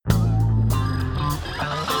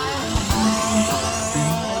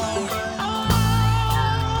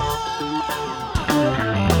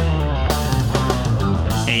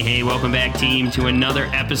Welcome back, team, to another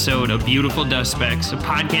episode of Beautiful Dust Specks, a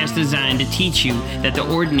podcast designed to teach you that the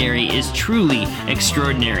ordinary is truly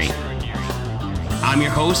extraordinary. I'm your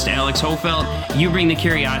host, Alex Hofelt. You bring the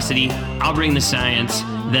curiosity, I'll bring the science.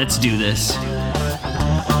 Let's do this.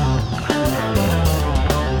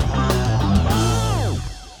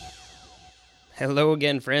 Hello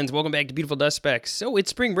again, friends. Welcome back to Beautiful Dust Specks. So it's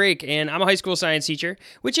spring break, and I'm a high school science teacher,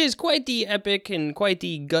 which is quite the epic and quite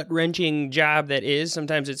the gut-wrenching job that is.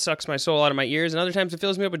 Sometimes it sucks my soul out of my ears, and other times it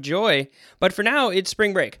fills me up with joy. But for now, it's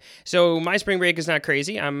spring break. So my spring break is not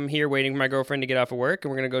crazy. I'm here waiting for my girlfriend to get off of work, and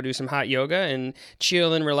we're going to go do some hot yoga and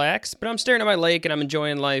chill and relax. But I'm staring at my lake, and I'm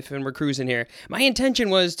enjoying life, and we're cruising here. My intention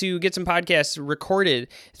was to get some podcasts recorded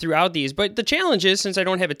throughout these, but the challenge is, since I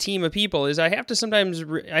don't have a team of people, is I have to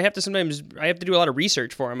do a lot of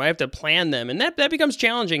research for them. I have to plan them, and that becomes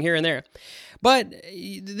challenging here and there. But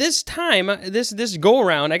this time, this go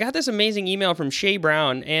around, I got this amazing email from Shay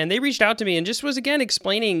Brown, and they reached out to me and just was again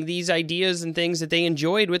explaining these ideas and things that they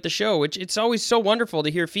enjoyed with the show, which it's always so wonderful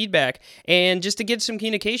to hear feedback and just to get some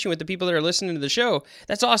communication with the people that are listening to the show.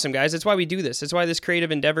 That's awesome, guys. That's why we do this. That's why this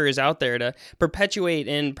creative endeavor is out there, to perpetuate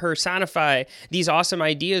and personify these awesome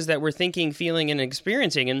ideas that we're thinking, feeling, and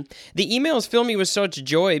experiencing. And the emails fill me with such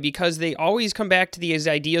joy because they always come back to these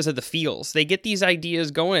ideas of the feels. They get these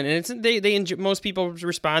ideas going, and they enjoy. Most people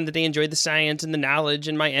respond that they enjoy the science and the knowledge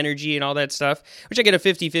and my energy and all that stuff, which I get a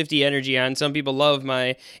 50-50 energy on. Some people love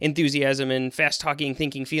my enthusiasm and fast-talking,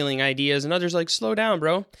 thinking, feeling ideas, and others like, slow down,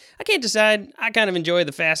 bro. I can't decide. I kind of enjoy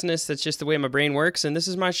the fastness. That's just the way my brain works, and this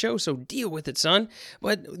is my show, so deal with it, son.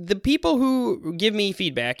 But the people who give me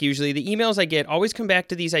feedback, usually the emails I get, always come back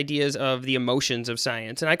to these ideas of the emotions of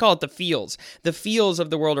science, and I call it the feels of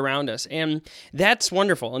the world around us, and that's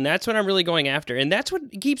wonderful, and that's what I'm really going after, and that's what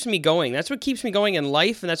keeps me going. That's what keeps me going in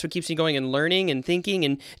life, and that's what keeps me going in learning and thinking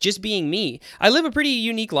and just being me. I live a pretty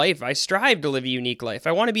unique life. I strive to live a unique life.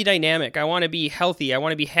 I want to be dynamic. I want to be healthy. I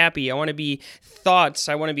want to be happy. I want to be thoughts.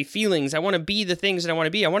 I want to be feelings. I want to be the things that I want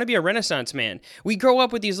to be. I want to be a Renaissance man. We grow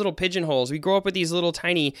up with these little pigeonholes. We grow up with these little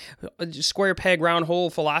tiny square peg round hole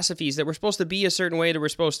philosophies that we're supposed to be a certain way that we're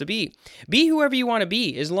supposed to be. Be whoever you want to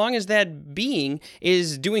be, as long as that being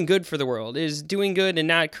is doing good for the world, is doing good and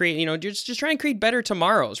not create, just try and create better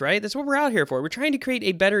tomorrows, right? That's what we're out here for. We're trying to create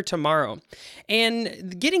a better tomorrow.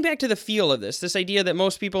 And getting back to the feel of this idea that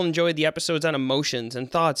most people enjoyed the episodes on emotions and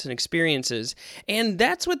thoughts and experiences. And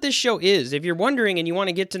that's what this show is. If you're wondering and you want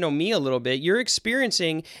to get to know me a little bit, you're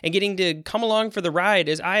experiencing and getting to come along for the ride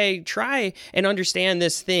as I try and understand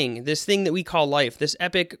this thing that we call life, this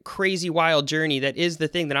epic, crazy, wild journey that is the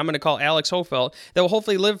thing that I'm going to call Alex Hofelt, that will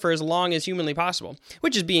hopefully live for as long as humanly possible,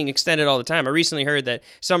 which is being extended all the time. I recently heard that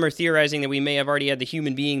some are theorizing that we may have already had the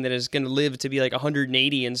human being that is going to live to be like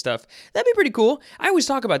 180 and stuff. That'd be pretty cool. I always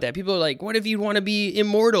talk about that. People are like, what if you want to be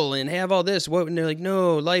immortal and have all this? What? And they're like,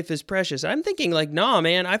 no, life is precious. I'm thinking like, nah,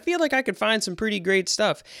 man, I feel like I could find some pretty great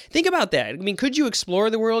stuff. Think about that. I mean, could you explore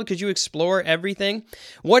the world? Could you explore everything?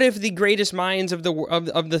 What if the greatest minds of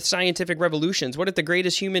the scientific revolutions, what if the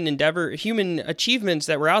greatest human achievements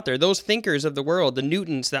that were out there, those thinkers of the world, the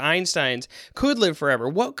Newtons, the Einsteins, could live forever?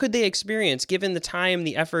 What could they experience given the time,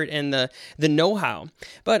 the effort, and the know-how?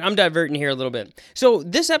 But I'm diverting here a little bit. So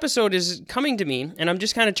this episode is coming to me, and I'm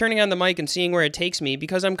just kind of turning on the mic and seeing where it takes me,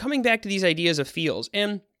 because I'm coming back to these ideas of feels.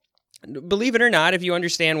 And believe it or not, if you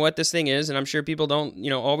understand what this thing is, and I'm sure people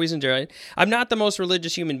don't, always enjoy it, I'm not the most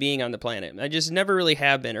religious human being on the planet. I just never really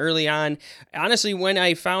have been. Early on, honestly, when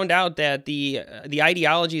I found out that the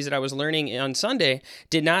ideologies that I was learning on Sunday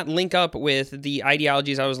did not link up with the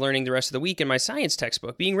ideologies I was learning the rest of the week in my science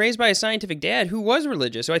textbook, being raised by a scientific dad who was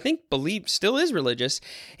religious, who I think still is religious,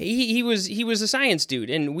 he was a science dude,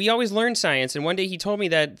 and we always learned science, and one day he told me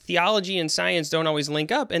that theology and science don't always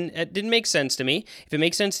link up, and it didn't make sense to me. If it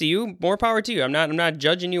makes sense to you, more power to you. I'm not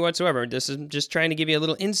judging you whatsoever. This is just trying to give you a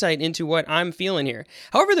little insight into what I'm feeling here.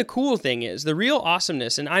 However, the cool thing is, the real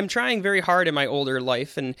awesomeness, and I'm trying very hard in my older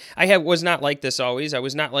life, and was not like this always. I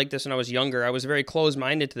was not like this when I was younger. I was very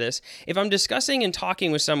closed-minded to this. If I'm discussing and talking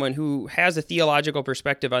with someone who has a theological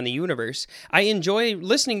perspective on the universe, I enjoy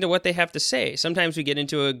listening to what they have to say. Sometimes we get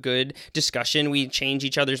into a good discussion. We change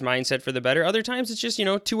each other's mindset for the better. Other times it's just,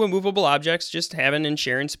 two immovable objects just having and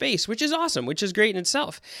sharing space, which is awesome, which is great in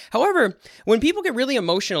itself. However, when people get really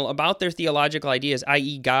emotional about their theological ideas,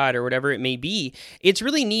 i.e. God or whatever it may be, it's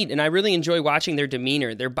really neat, and I really enjoy watching their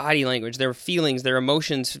demeanor, their body language, their feelings, their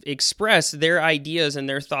emotions express their ideas and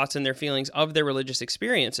their thoughts and their feelings of their religious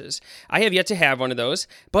experiences. I have yet to have one of those,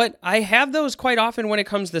 but I have those quite often when it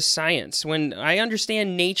comes to science, when I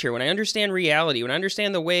understand nature, when I understand reality, when I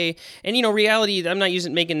understand the way, and reality, I'm not I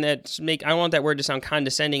don't want that word to sound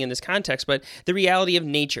condescending in this context, but the reality of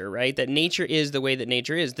nature, right? That nature is the way that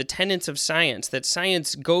nature is, the tenets of science, that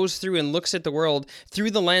science goes through and looks at the world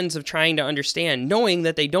through the lens of trying to understand, knowing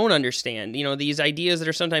that they don't understand. These ideas that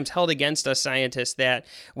are sometimes held against us scientists, that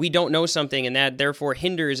we don't know something and that therefore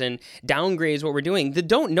hinders and downgrades what we're doing. The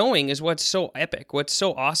don't knowing is what's so epic, what's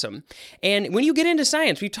so awesome. And when you get into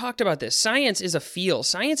science, we've talked about this. Science is a feel.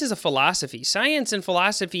 Science is a philosophy. Science and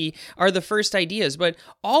philosophy are the first ideas, but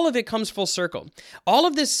all of it comes full circle. All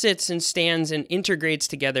of this sits and stands and integrates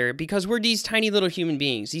together because we're these tiny little human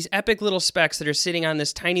beings, these epic little specks that are sitting on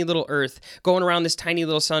this tiny little Earth, going around this tiny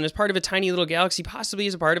little sun as part of a tiny little galaxy, possibly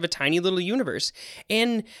as a part of a tiny little universe.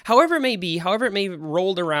 And however it may be, however it may have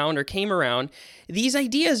rolled around or came around, these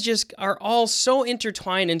ideas just are all so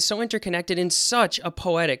intertwined and so interconnected in such a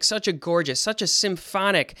poetic, such a gorgeous, such a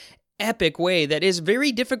symphonic, epic way that is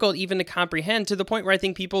very difficult even to comprehend, to the point where I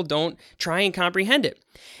think people don't try and comprehend it.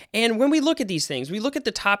 And when we look at these things, we look at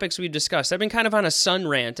the topics we've discussed. I've been kind of on a sun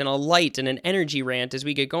rant and a light and an energy rant as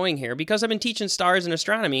we get going here, because I've been teaching stars and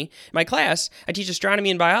astronomy. My class, I teach astronomy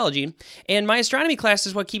and biology, and my astronomy class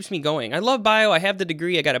is what keeps me going. I love bio, I have the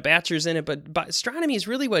degree, I got a bachelor's in it, but astronomy is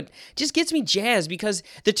really what just gets me jazzed, because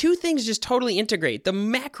the two things just totally integrate. The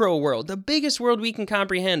macro world, the biggest world we can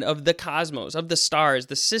comprehend of the cosmos, of the stars,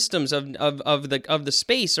 the systems of the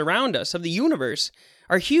space around us, of the universe,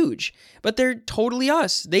 are huge, but they're totally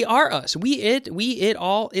us. They are us. We, it,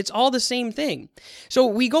 all, it's all the same thing. So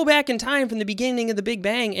we go back in time from the beginning of the Big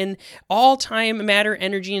Bang, and all time, matter,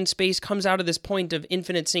 energy, and space comes out of this point of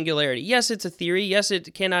infinite singularity. Yes, it's a theory. Yes,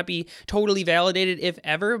 it cannot be totally validated, if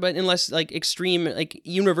ever, but unless extreme,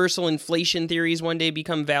 universal inflation theories one day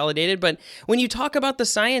become validated. But when you talk about the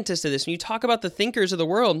scientists of this, when you talk about the thinkers of the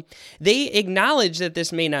world, they acknowledge that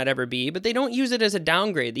this may not ever be, but they don't use it as a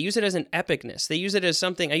downgrade. They use it as an epicness. They use it as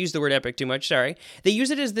something, I use the word epic too much, sorry. They use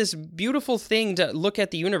it as this beautiful thing to look at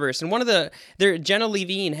the universe. And Jenna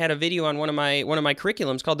Levine had a video on one of my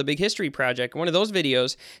curriculums called The Big History Project. One of those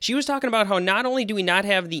videos, she was talking about how not only do we not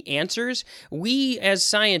have the answers, we as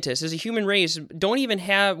scientists, as a human race, we don't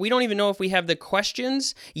even know if we have the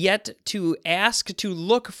questions yet to ask to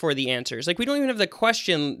look for the answers. We don't even have the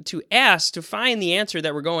question to ask to find the answer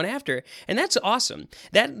that we're going after. And that's awesome.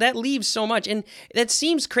 That leaves so much. And that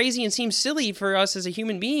seems crazy and seems silly for us as a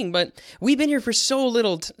human being, but we've been here for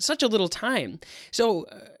such a little time. So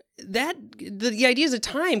the ideas of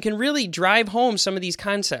time can really drive home some of these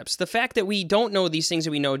concepts. The fact that we don't know these things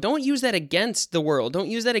that we know, don't use that against the world. Don't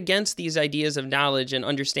use that against these ideas of knowledge and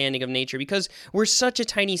understanding of nature, because we're such a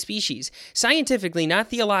tiny species. Scientifically, not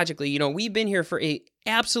theologically, we've been here for a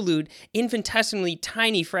absolute infinitesimally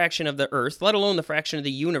tiny fraction of the Earth, let alone the fraction of the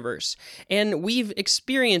universe. And we've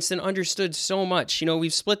experienced and understood so much.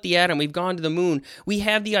 We've split the atom, we've gone to the moon. We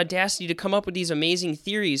have the audacity to come up with these amazing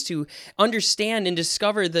theories to understand and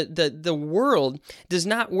discover that the world does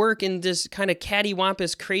not work in this kind of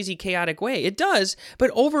cattywampus, crazy, chaotic way. It does, but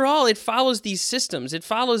overall it follows these systems. It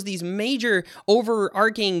follows these major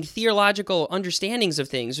overarching theological understandings of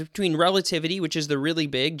things, between relativity, which is the really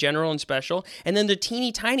big, general and special, and then the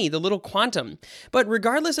teeny tiny, the little quantum. But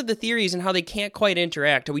regardless of the theories and how they can't quite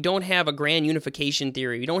interact, we don't have a grand unification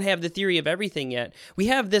theory. We don't have the theory of everything yet. We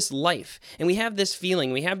have this life, and we have this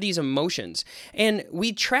feeling, we have these emotions, and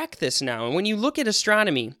we track this now. And when you look at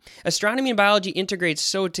astronomy and biology integrate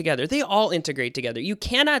so together. They all integrate together. You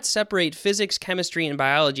cannot separate physics, chemistry, and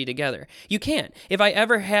biology together. You can't. If I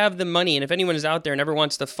ever have the money, and if anyone is out there and ever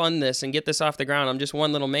wants to fund this and get this off the ground, I'm just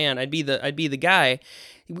one little man, I'd be the guy.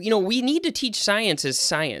 We need to teach science as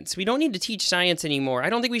science. We don't need to teach science anymore. I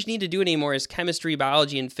don't think we need to do it anymore as chemistry,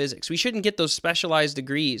 biology, and physics. We shouldn't get those specialized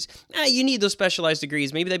degrees. You need those specialized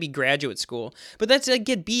degrees. Maybe that'd be graduate school. But let's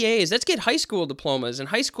get BAs. Let's get high school diplomas and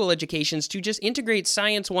high school educations to just integrate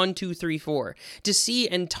science 1, 2, 3, 4, to see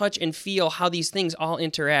and touch and feel how these things all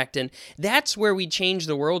interact. And that's where we'd change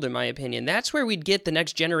the world, in my opinion. That's where we'd get the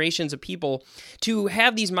next generations of people to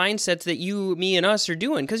have these mindsets that you, me, and us are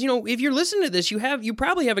doing. Because, if you're listening to this, you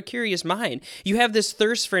probably have a curious mind. You have have this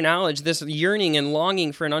thirst for knowledge, this yearning and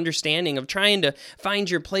longing for an understanding of trying to find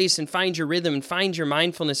your place and find your rhythm and find your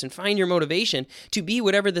mindfulness and find your motivation to be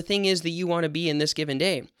whatever the thing is that you want to be in this given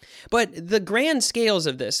day. But the grand scales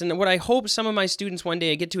of this, and what I hope some of my students one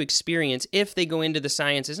day get to experience if they go into the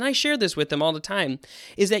sciences, and I share this with them all the time,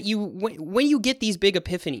 is that when you get these big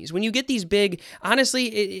epiphanies, when you get these big,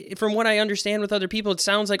 honestly, from what I understand with other people, it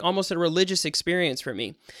sounds like almost a religious experience for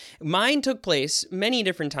me. Mine took place many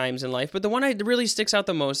different times in life, but the one that really sticks out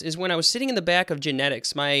the most is when I was sitting in the back of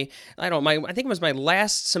genetics, I think it was my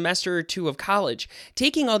last semester or two of college,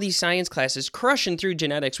 taking all these science classes, crushing through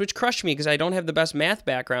genetics, which crushed me because I don't have the best math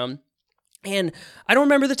background. And I don't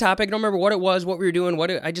remember the topic, I don't remember what it was, what we were doing,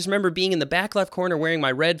 I just remember being in the back left corner wearing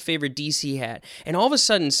my red favorite DC hat. And all of a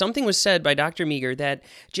sudden, something was said by Dr. Meager that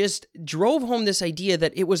just drove home this idea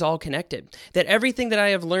that it was all connected. That everything that I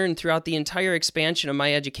have learned throughout the entire expansion of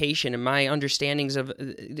my education and my understandings of,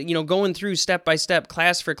 going through step by step,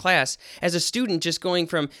 class for class, as a student, just going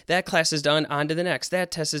from that class is done, on to the next, that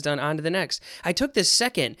test is done, on to the next. I took this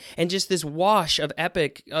second and just this wash of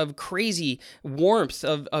epic, of crazy warmth,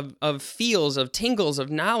 of feels, of tingles, of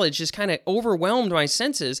knowledge just kind of overwhelmed my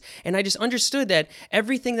senses. And I just understood that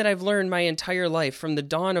everything that I've learned my entire life, from the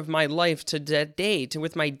dawn of my life to that day, to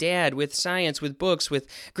with my dad, with science, with books, with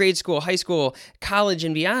grade school, high school, college,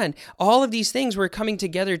 and beyond, all of these things were coming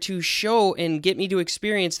together to show and get me to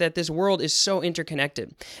experience that this world is so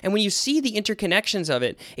interconnected. And when you see the interconnections of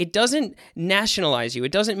it, it doesn't nationalize you.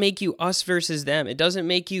 It doesn't make you us versus them. It doesn't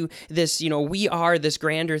make you this, we are this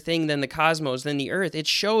grander thing than the cosmos, than the earth. It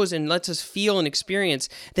shows and lets us feel and experience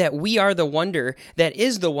that we are the wonder that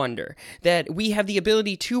is the wonder, that we have the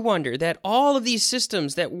ability to wonder, that all of these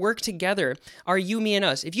systems that work together are you, me, and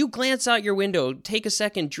us. If you glance out your window, take a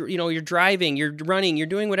second, you're driving, you're running, you're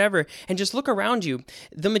doing whatever, and just look around you,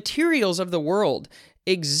 the materials of the world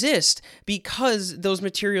exist because those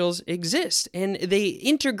materials exist, and they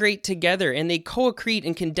integrate together, and they co-accrete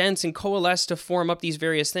and condense and coalesce to form up these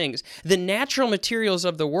various things. The natural materials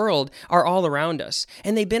of the world are all around us,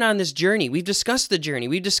 and they've been on this journey. We've discussed the journey.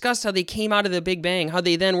 We've discussed how they came out of the Big Bang, how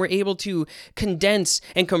they then were able to condense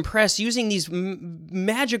and compress using these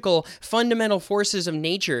magical fundamental forces of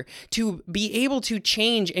nature to be able to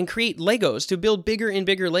change and create Legos, to build bigger and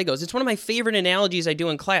bigger Legos. It's one of my favorite analogies I do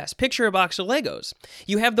in class. Picture a box of Legos.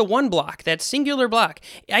 You have the one block, that singular block.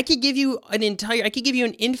 I could give you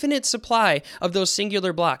an infinite supply of those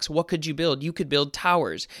singular blocks. What could you build? You could build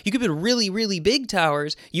towers. You could build really, really big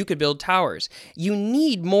towers. You could build towers. You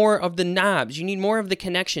need more of the knobs. You need more of the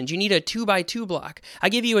connections. You need a 2x2 block. I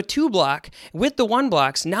give you a 2 block with the 1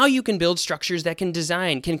 blocks. Now you can build structures that can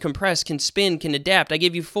design, can compress, can spin, can adapt. I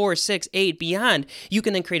give you 4, 6, 8, beyond. You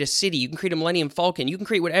can then create a city. You can create a Millennium Falcon. You can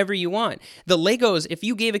create whatever you want. The Legos, if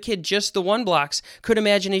you gave a kid just the 1 blocks, could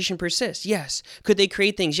imagination persist? Yes. Could they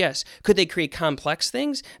create things? Yes. Could they create complex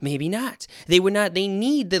things? Maybe not. They would not. They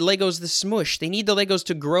need the Legos, the smush. They need the Legos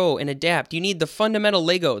to grow and adapt. You need the fundamental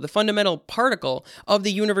Lego, the fundamental particle of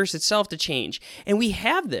the universe itself to change. And we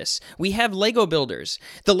have this. We have Lego builders.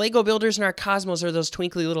 The Lego builders in our cosmos are those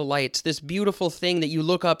twinkly little lights, this beautiful thing that you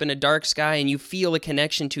look up in a dark sky and you feel a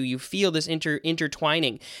connection to. You feel this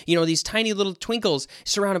intertwining. These tiny little twinkles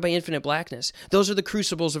surrounded by infinite blackness. Those are the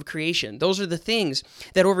crucibles of creation. Those are the things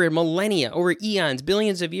that over millennia, over eons,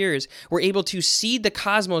 billions of years, were able to seed the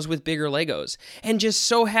cosmos with bigger Legos. And just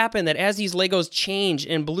so happened that as these Legos changed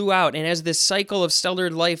and blew out, and as this cycle of stellar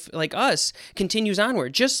life like us continues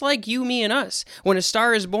onward, just like you, me, and us, when a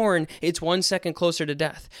star is born, it's 1 second closer to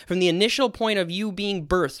death. From the initial point of you being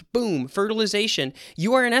birthed, boom, fertilization,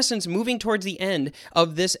 you are in essence moving towards the end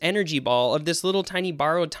of this energy ball, of this little tiny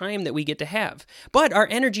borrowed time that we get to have. But our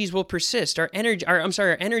energies will persist. Our energy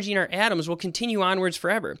and our atoms will continue onwards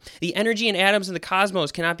forever. The energy and atoms in the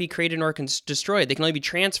cosmos cannot be created nor destroyed. They can only be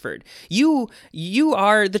transferred. You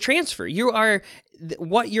are the transfer. You are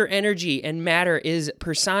what your energy and matter is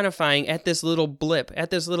personifying at this little blip,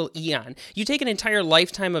 at this little eon. You take an entire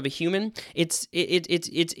lifetime of a human,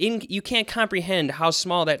 you can't comprehend how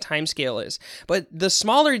small that time scale is. But the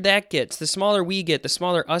smaller that gets, the smaller we get, the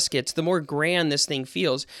smaller us gets, the more grand this thing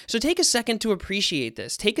feels. So take a second to appreciate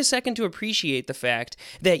this. Take a second to appreciate the fact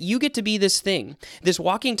that you get to be this thing, this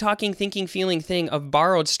walking, talking, thinking, feeling thing of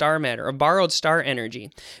borrowed star matter, of borrowed star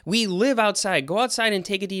energy. We live outside. Go outside and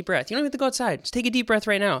take a deep breath. You don't have to go outside. Just take a a deep breath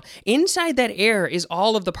right now. Inside that air is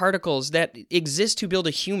all of the particles that exist to build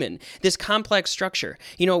a human, this complex structure.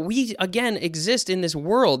 We, again, exist in this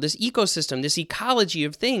world, this ecosystem, this ecology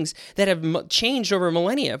of things that have changed over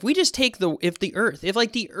millennia. If we just take the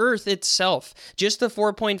Earth itself, just the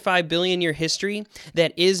 4.5 billion year history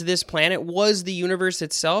that is this planet was the universe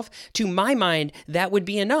itself, to my mind, that would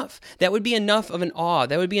be enough. That would be enough of an awe.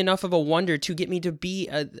 That would be enough of a wonder to get me to be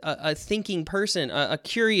a thinking person, a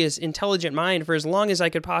curious, intelligent mind for as long as I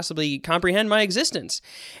could possibly comprehend my existence.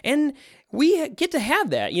 And we get to have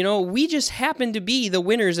that. We just happen to be the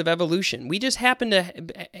winners of evolution. We just happen to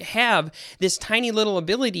have this tiny little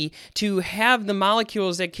ability to have the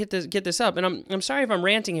molecules that get this up. And I'm sorry if I'm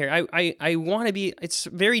ranting here. I want to be, it's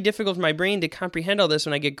very difficult for my brain to comprehend all this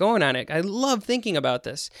when I get going on it. I love thinking about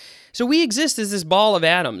this. So we exist as this ball of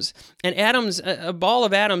atoms, and a ball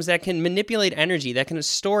of atoms that can manipulate energy, that can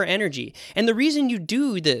store energy. And the reason you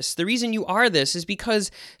do this, the reason you are this, is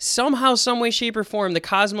because somehow, some way, shape, or form, the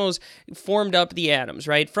cosmos formed up the atoms,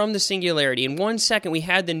 right? From the singularity. In 1 second, we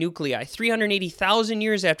had the nuclei. 380,000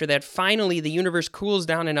 years after that, finally, the universe cools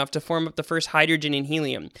down enough to form up the first hydrogen and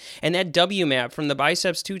helium. And that WMAP from the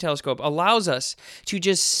Biceps 2 telescope allows us to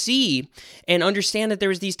just see and understand that there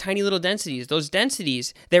was these tiny little densities. Those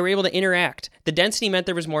densities, they were able to interact. The density meant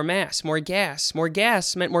there was more mass, more gas. More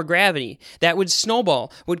gas meant more gravity. That would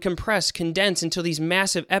snowball, would compress, condense until these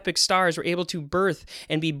massive epic stars were able to birth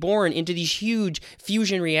and be born into these huge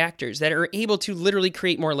fusion reactors that are able to literally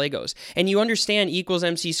create more Legos. And you understand E equals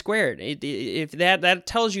MC squared. If that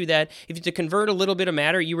tells you that if to convert a little bit of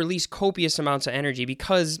matter, you release copious amounts of energy,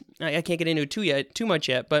 because I can't get into it too much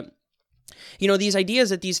yet, but these ideas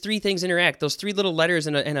that these three things interact, those three little letters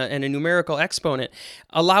and a numerical exponent,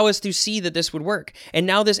 allow us to see that this would work. And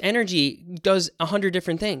now this energy does 100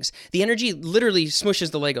 different things. The energy literally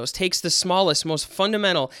smushes the Legos, takes the smallest, most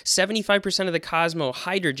fundamental 75% of the cosmos,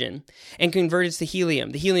 hydrogen, and converts the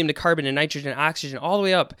helium to carbon and nitrogen and oxygen, all the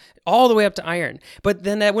way up to iron. But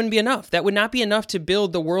then that wouldn't be enough. That would not be enough to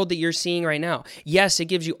build the world that you're seeing right now. Yes, it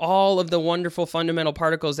gives you all of the wonderful fundamental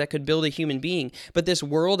particles that could build a human being, but this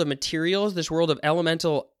world of materials, this world of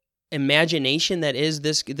elemental imagination that is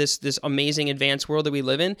this amazing advanced world that we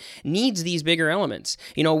live in, needs these bigger elements.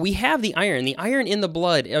 We have the iron in the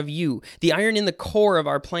blood of you, the iron in the core of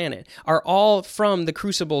our planet, are all from the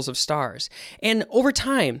crucibles of stars. And over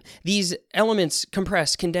time, these elements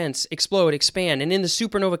compress, condense, explode, expand, and in the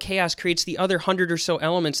supernova chaos creates the other 100 or so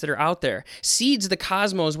elements that are out there, seeds the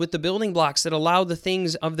cosmos with the building blocks that allow the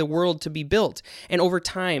things of the world to be built. And over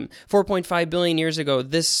time, 4.5 billion years ago,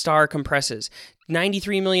 this star compresses.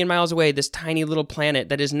 93 million miles away, this tiny little planet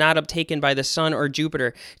that is not uptaken by the sun or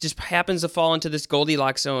Jupiter just happens to fall into this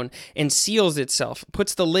Goldilocks zone and seals itself,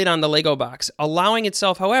 puts the lid on the Lego box, allowing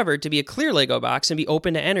itself, however, to be a clear Lego box and be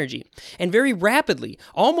open to energy. And very rapidly,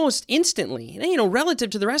 almost instantly, relative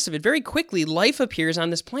to the rest of it, very quickly, life appears on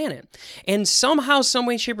this planet. And somehow, some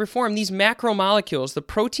way, shape, or form, these macromolecules, the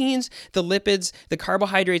proteins, the lipids, the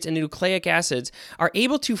carbohydrates, and the nucleic acids, are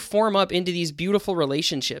able to form up into these beautiful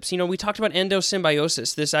relationships. We talked about endosymbiosis,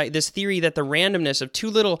 this theory that the randomness of two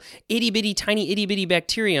little tiny itty-bitty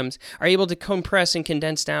bacteriums are able to compress and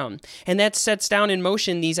condense down. And that sets down in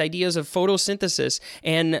motion these ideas of photosynthesis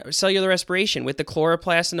and cellular respiration with the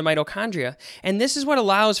chloroplast and the mitochondria. And this is what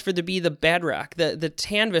allows for to be the bedrock, the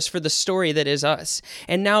canvas for the story that is us.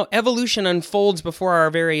 And now evolution unfolds before our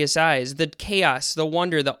various eyes, the chaos, the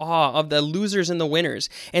wonder, the awe of the losers and the winners,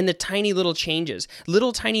 and the tiny little changes,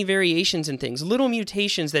 little tiny variations in things, little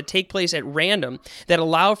mutations that take place at random that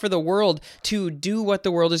allow for the world to do what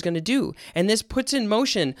the world is going to do. And this puts in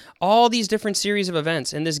motion all these different series of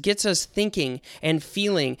events, and this gets us thinking and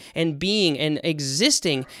feeling and being and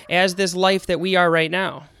existing as this life that we are right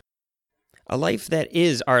now. A life that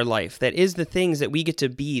is our life, that is the things that we get to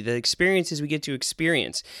be, the experiences we get to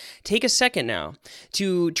experience. Take a second now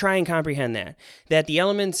to try and comprehend that the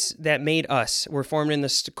elements that made us were formed in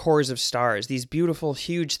the cores of stars, these beautiful,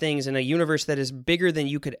 huge things in a universe that is bigger than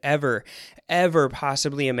you could ever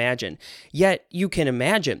possibly imagine. Yet you can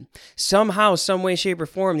imagine somehow, some way, shape, or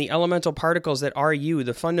form, the elemental particles that are you,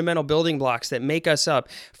 the fundamental building blocks that make us up,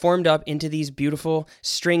 formed up into these beautiful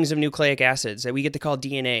strings of nucleic acids that we get to call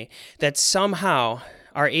DNA, that somehow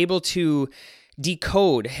are able to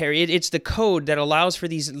decode. It's the code that allows for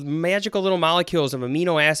these magical little molecules of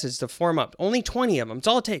amino acids to form up. Only 20 of them. That's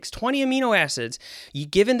all it takes. 20 amino acids,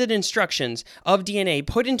 given the instructions of DNA,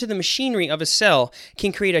 put into the machinery of a cell,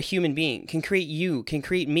 can create a human being, can create you, can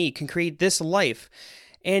create me, can create this life.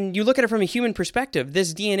 And you look at it from a human perspective,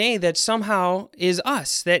 this DNA that somehow is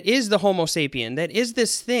us, that is the Homo sapien, that is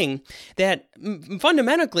this thing that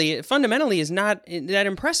fundamentally is not that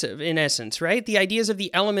impressive in essence, right? The ideas of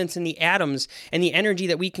the elements and the atoms and the energy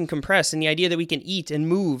that we can compress and the idea that we can eat and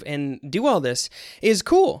move and do all this is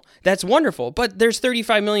cool. That's wonderful. But there's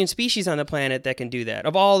 35 million species on the planet that can do that.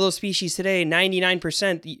 Of all those species today,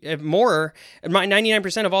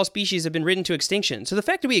 99% of all species have been ridden to extinction. So the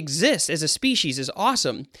fact that we exist as a species is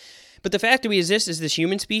awesome. But the fact that we exist as this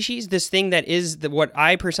human species, this thing that is what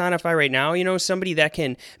I personify right now, somebody that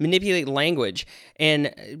can manipulate language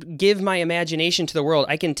and give my imagination to the world.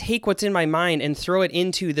 I can take what's in my mind and throw it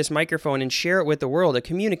into this microphone and share it with the world, a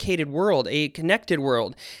communicated world, a connected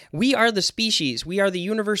world. We are the species. We are the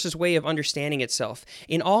universe's way of understanding itself.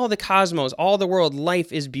 In all the cosmos, all the world,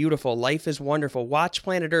 life is beautiful. Life is wonderful. Watch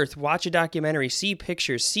Planet Earth, watch a documentary, see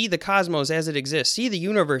pictures, see the cosmos as it exists, see the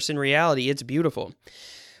universe in reality. It's beautiful.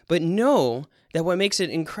 But know that what makes it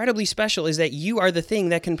incredibly special is that you are the thing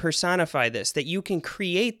that can personify this, that you can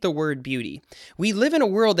create the word beauty. We live in a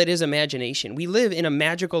world that is imagination. We live in a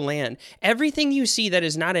magical land. Everything you see that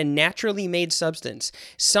is not a naturally made substance,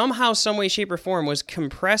 somehow, some way, shape, or form was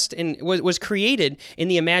compressed and was created in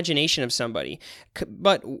the imagination of somebody.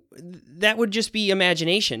 But that would just be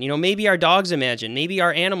imagination. Maybe our dogs imagine, maybe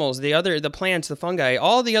our animals, the plants, the fungi,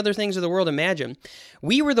 all the other things of the world imagine.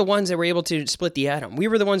 We were the ones that were able to split the atom. We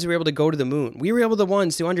were the ones who were able to go to the moon. We were able the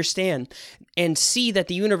ones to understand and see that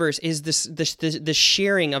the universe is this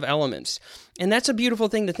sharing of elements. And that's a beautiful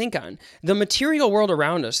thing to think on. The material world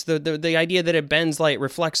around us, the idea that it bends light,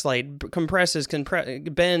 reflects light, compresses,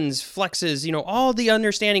 bends, flexes, all the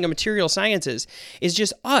understanding of material sciences is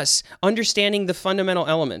just us understanding the fundamental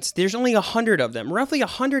elements. There's only 100 of them, roughly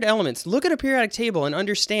 100 elements. Look at a periodic table and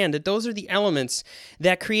understand that those are the elements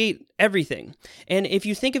that create everything. And if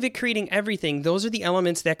you think of it creating everything, those are the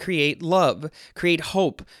elements that create love, create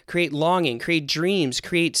hope, create longing, create dreams,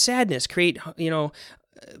 create sadness, create,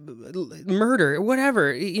 murder,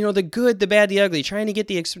 whatever, the good, the bad, the ugly, trying to get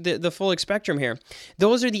the full spectrum here.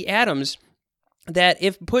 Those are the atoms that,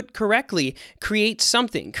 if put correctly, create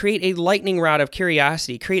something, create a lightning rod of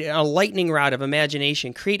curiosity, create a lightning rod of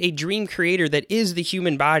imagination, create a dream creator that is the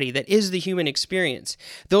human body, that is the human experience.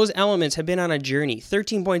 Those elements have been on a journey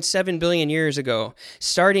 13.7 billion years ago,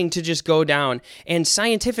 starting to just go down, and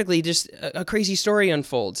scientifically just a crazy story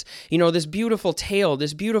unfolds. This beautiful tale,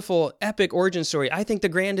 this beautiful epic origin story, I think the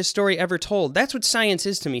grandest story ever told. That's what science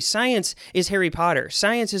is to me. Science is Harry Potter.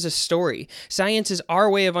 Science is a story. Science is our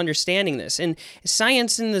way of understanding this. And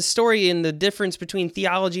science and the story and the difference between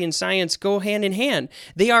theology and science go hand in hand.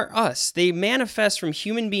 They are us. They manifest from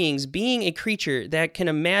human beings being a creature that can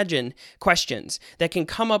imagine questions, that can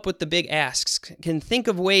come up with the big asks, can think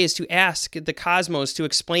of ways to ask the cosmos to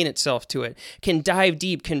explain itself to it, can dive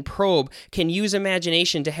deep, can probe, can use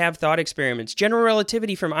imagination to have thought experiments. General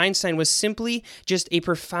relativity from Einstein was simply just a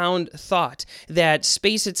profound thought that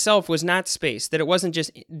space itself was not space, that it wasn't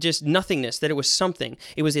just nothingness, that it was something.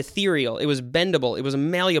 It was ethereal. It was bendable, it was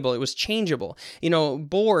malleable, it was changeable.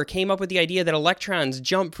 Bohr came up with the idea that electrons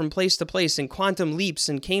jump from place to place in quantum leaps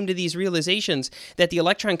and came to these realizations that the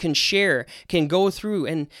electron can share, can go through.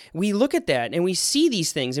 And we look at that and we see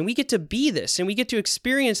these things and we get to be this and we get to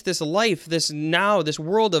experience this life, this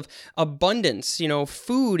world of abundance.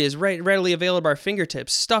 Food is readily available at our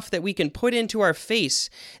fingertips, stuff that we can put into our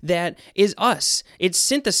face that is us. It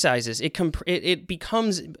synthesizes, it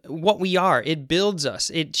becomes what we are. It builds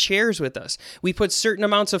us, it shares with us. We put certain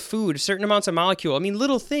amounts of food, certain amounts of molecule.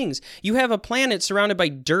 Little things. You have a planet surrounded by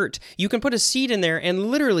dirt. You can put a seed in there and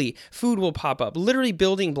literally food will pop up, literally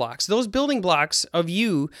building blocks. Those building blocks of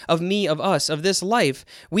you, of me, of us, of this life,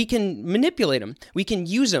 we can manipulate them. We can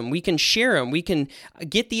use them. We can share them. We can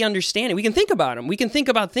get the understanding. We can think about them. We can think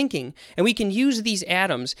about thinking. And we can use these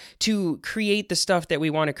atoms to create the stuff that we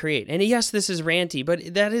want to create. And yes, this is ranty,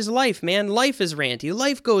 but that is life, man. Life is ranty.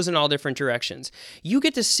 Life goes in all different directions. You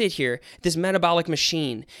get to sit here, this metabolic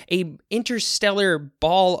machine, a interstellar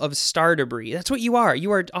ball of star debris. That's what you are.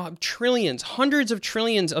 You are trillions, hundreds of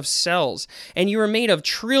trillions of cells, and you are made of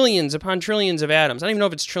trillions upon trillions of atoms. I don't even know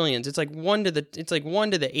if it's trillions. It's like 1 to the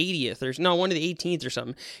 80th, or no, 1 to the 18th or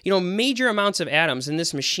something. Major amounts of atoms in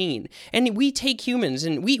this machine. And we take humans,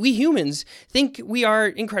 and we humans think we are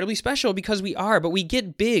incredibly special because we are, but we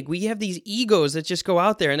get big. We have these egos that just go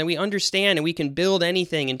out there, and then we understand, and we can build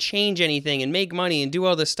anything and change anything and make money and do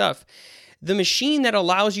all this stuff. The machine that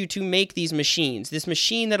allows you to make these machines, this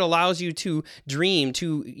machine that allows you to dream,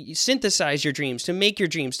 to synthesize your dreams, to make your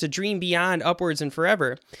dreams, to dream beyond, upwards, and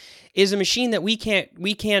forever, is a machine that we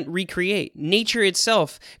can't recreate. Nature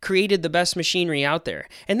itself created the best machinery out there.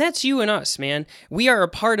 And that's you and us, man. We are a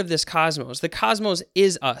part of this cosmos. The cosmos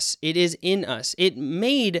is us. It is in us. It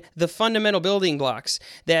made the fundamental building blocks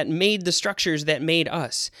that made the structures that made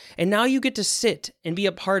us. And now you get to sit and be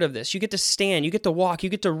a part of this. You get to stand, you get to walk, you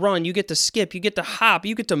get to run, you get to skip, you get to hop,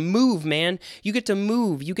 you get to move, man. You get to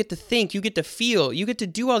move, you get to think, you get to feel, you get to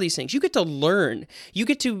do all these things. You get to learn. You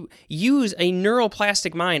get to use a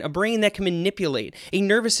neuroplastic mind, a brain that can manipulate, a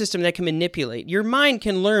nervous system that can manipulate. Your mind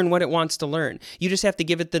can learn what it wants to learn. You just have to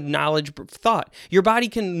give it the knowledge thought. Your body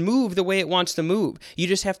can move the way it wants to move. You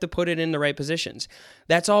just have to put it in the right positions.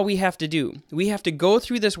 That's all we have to do. We have to go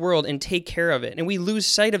through this world and take care of it. And we lose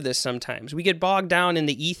sight of this sometimes. We get bogged down in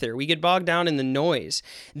the ether. We get bogged down in the noise.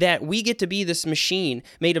 That we get to be this machine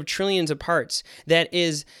made of trillions of parts that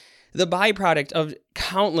is the byproduct of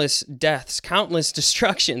countless deaths, countless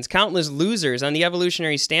destructions, countless losers on the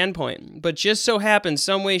evolutionary standpoint. But just so happens,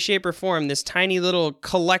 some way, shape, or form, this tiny little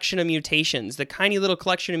collection of mutations, the tiny little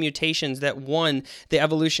collection of mutations that won the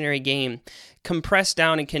evolutionary game, compressed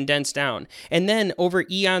down and condensed down. And then over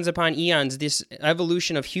eons upon eons, this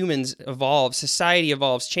evolution of humans evolves, society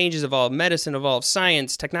evolves, changes evolve, medicine evolves,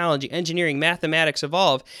 science, technology, engineering, mathematics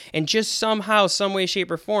evolve, and just somehow, some way,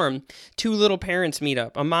 shape, or form, two little parents meet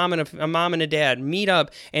up, a mom and a dad meet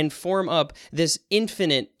up and form up this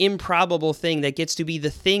infinite, improbable thing that gets to be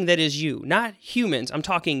the thing that is you. Not humans, I'm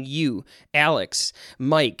talking you, Alex,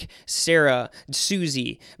 Mike, Sarah,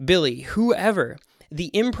 Susie, Billy, whoever. The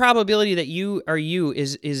improbability that you are you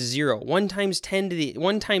is 0. 1 times 10 to the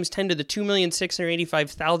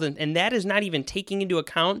 2,685,000, and that is not even taking into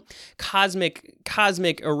account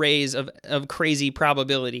cosmic arrays of crazy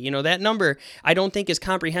probability. You know, that number I don't think is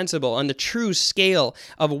comprehensible on the true scale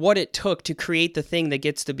of what it took to create the thing that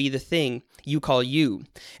gets to be the thing you call you.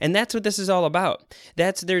 And that's what this is all about.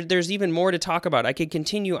 There's even more to talk about. I could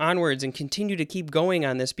continue onwards and continue to keep going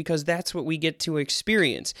on this because that's what we get to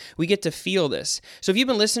experience. We get to feel this. So if you've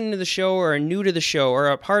been listening to the show or are new to the show or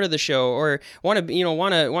a part of the show or want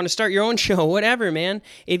to start your own show, whatever, man,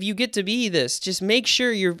 if you get to be this, just make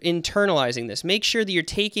sure you're internalizing this. Make sure that you're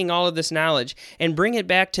taking all of this knowledge and bring it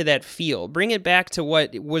back to that feel. Bring it back to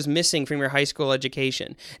what was missing from your high school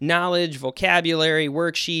education. Knowledge, vocabulary,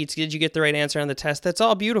 worksheets. Did you get the right answer on the test? That's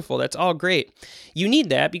all beautiful. That's all great. You need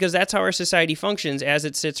that because that's how our society functions as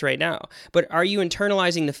it sits right now. But are you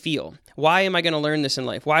internalizing the feel? Why am I going to learn this in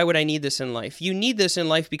life? Why would I need this in life? You need this in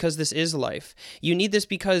life because this is life. You need this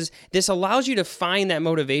because this allows you to find that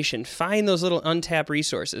motivation, find those little untapped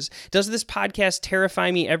resources. Does this podcast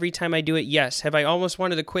terrify me every time I do it? Yes. Have I almost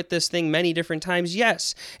wanted to quit this thing many different times?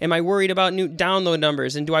 Yes. Am I worried about new download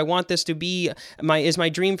numbers? And do I want this to be is my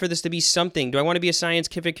dream for this to be something? Do I want to be a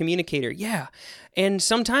scientific communicator? Yeah. And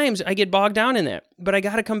sometimes I get bogged down in that, but I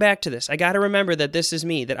got to come back to this. I got to remember that this is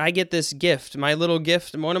me, that I get this gift, my little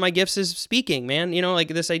gift. One of my gifts is speaking, man. You know, like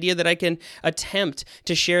this idea that I can attempt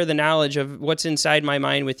to share the knowledge of what's inside my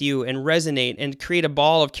mind with you and resonate and create a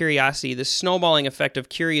ball of curiosity, this snowballing effect of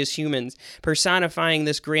curious humans personifying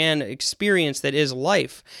this grand experience that is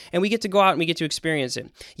life. And we get to go out and we get to experience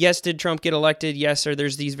it. Yes, did Trump get elected? Yes, or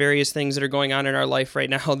there's these various things that are going on in our life right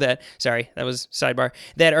now that was sidebar,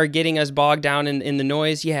 that are getting us bogged down in the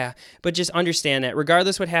noise. Yeah, but just understand that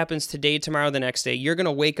regardless what happens today, tomorrow, the next day, you're going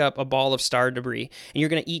to wake up a ball of star debris and you're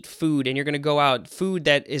going to eat food and you're going to go out, food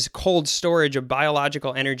that is cold storage of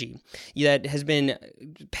biological energy that has been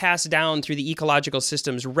passed down through the ecological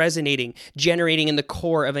systems, resonating, generating in the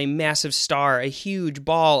core of a massive star, a huge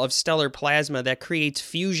ball of stellar plasma that creates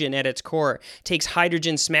fusion at its core, takes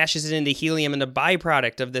hydrogen, smashes it into helium, and the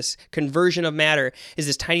byproduct of this conversion of matter is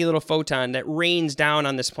this tiny little photon that rains down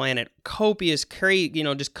on this planet, copious,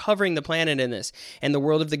 just covering the planet in this, and the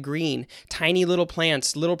world of the green. Tiny little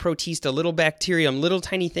plants, little protista, little bacterium, little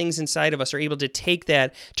tiny things inside of us are able to take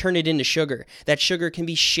that, turn it into sugar. That sugar can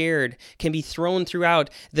be shared, can be thrown throughout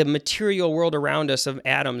the material world around us of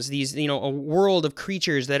atoms. These, a world of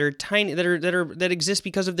creatures that are tiny, that exist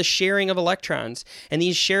because of the sharing of electrons. And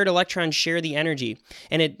these shared electrons share the energy.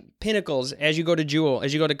 And it pinnacles as you go to Jewel,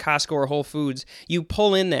 as you go to Costco or Whole Foods, you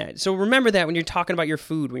pull in that. So remember that when you're talking about your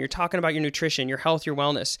food, when you're talking about your nutrition, your health, your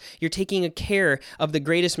wellness, you're taking care of the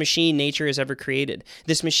greatest machine nature has ever created.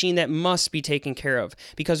 This machine that must be taken care of.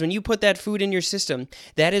 Because when you put that food in your system,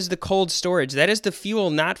 that is the cold storage. That is the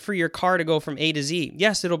fuel not for your car to go from A to Z.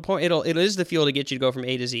 Yes, it is the fuel to get you to go from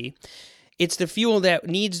A to Z. It's the fuel that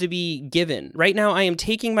needs to be given. Right now, I am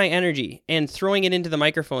taking my energy and throwing it into the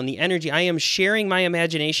microphone. The energy, I am sharing my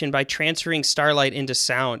imagination by transferring starlight into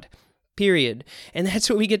sound. period. And that's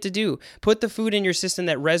what we get to do. Put the food in your system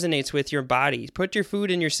that resonates with your body. Put your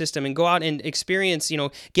food in your system and go out and experience,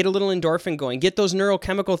 get a little endorphin going. Get those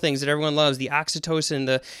neurochemical things that everyone loves, the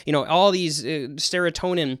oxytocin, all these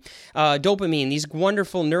serotonin, dopamine, these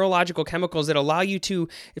wonderful neurological chemicals that allow you to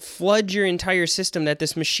flood your entire system, that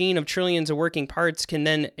this machine of trillions of working parts can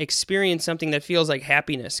then experience something that feels like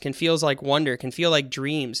happiness, can feels like wonder, can feel like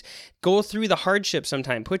dreams. Go through the hardship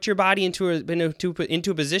sometime. Put your body into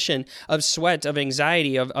a position of sweat, of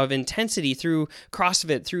anxiety, of intensity through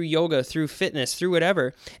CrossFit, through yoga, through fitness, through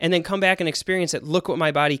whatever, and then come back and experience it. Look what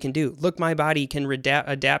my body can do. Look, my body can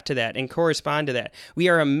adapt to that and correspond to that. We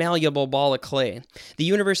are a malleable ball of clay. The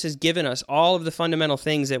universe has given us all of the fundamental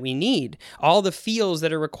things that we need, all the feels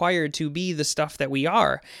that are required to be the stuff that we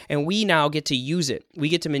are, and we now get to use it. We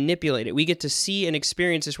get to manipulate it. We get to see and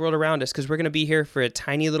experience this world around us because we're going to be here for a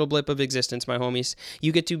tiny little blip of existence, my homies.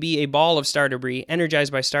 You get to be a ball of star debris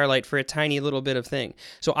energized by starlight for a tiny little bit of thing.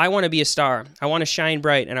 So I want to be a star. I want to shine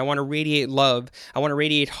bright, and I want to radiate love. I want to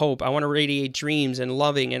radiate hope. I want to radiate dreams and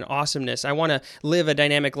loving and awesomeness. I want to live a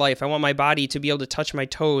dynamic life. I want my body to be able to touch my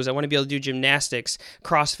toes. I want to be able to do gymnastics,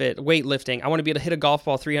 CrossFit, weightlifting. I want to be able to hit a golf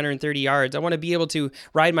ball 330 yards. I want to be able to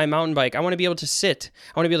ride my mountain bike. I want to be able to sit.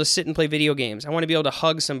 I want to be able to sit and play video games. I want to be able to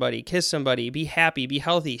hug somebody, kiss somebody, be happy, be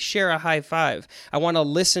healthy, share a high five. I want to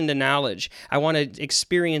listen to knowledge. I want to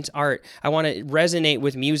experience art. I want to resonate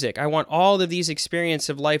with music. I want all of these experiences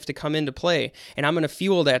of life to come into play, and I'm going to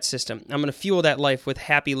fuel that system. I'm going to fuel that life with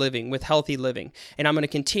happy living, with healthy living, and I'm going to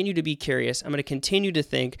continue to be curious. I'm going to continue to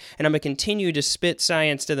think, and I'm going to continue to spit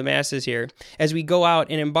science to the masses here as we go out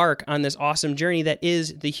and embark on this awesome journey that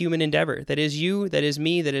is the human endeavor, that is you, that is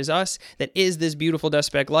me, that is us, that is this beautiful dust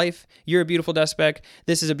speck life. You're a beautiful dust speck.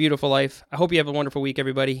 This is a beautiful life. I hope you have a wonderful week,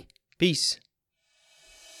 everybody. Peace.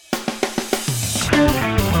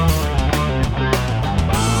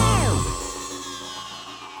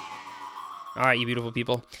 All right, you beautiful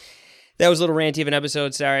people. That was a little ranty of an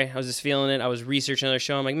episode. Sorry. I was just feeling it. I was researching another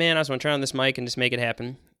show. I'm like, man, I just want to turn on this mic and just make it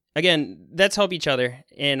happen. Again, let's help each other,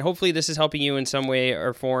 and hopefully this is helping you in some way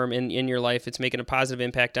or form in your life. It's making a positive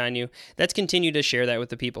impact on you. Let's continue to share that with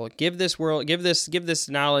the people. Give this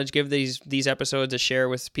knowledge, give these episodes a share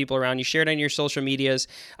with people around you. Share it on your social medias.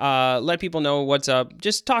 Let people know what's up.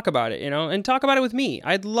 Just talk about it, and talk about it with me.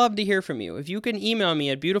 I'd love to hear from you. If you can email me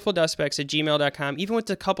at beautifuldustspecks@gmail.com, even with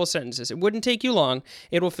a couple sentences, it wouldn't take you long.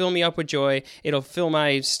 It will fill me up with joy. It'll fill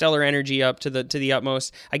my stellar energy up to the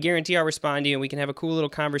utmost. I guarantee I'll respond to you, and we can have a cool little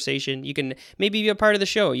conversation. You can maybe be a part of the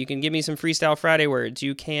show. You can give me some Freestyle Friday words.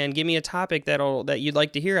 You can give me a topic that you'd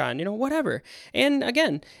like to hear on, whatever. And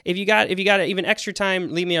again, if you got even extra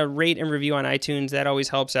time, leave me a rate and review on iTunes. That always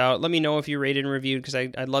helps out. Let me know if you rated and reviewed, because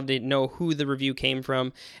I'd love to know who the review came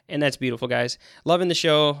from. And that's beautiful, guys. Loving the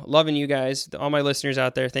show, loving you guys, all my listeners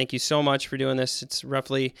out there. Thank you so much for doing this. It's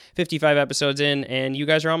roughly 55 episodes in, and you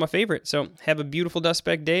guys are all my favorite. So have a beautiful dust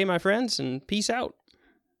speck day, my friends, and peace out.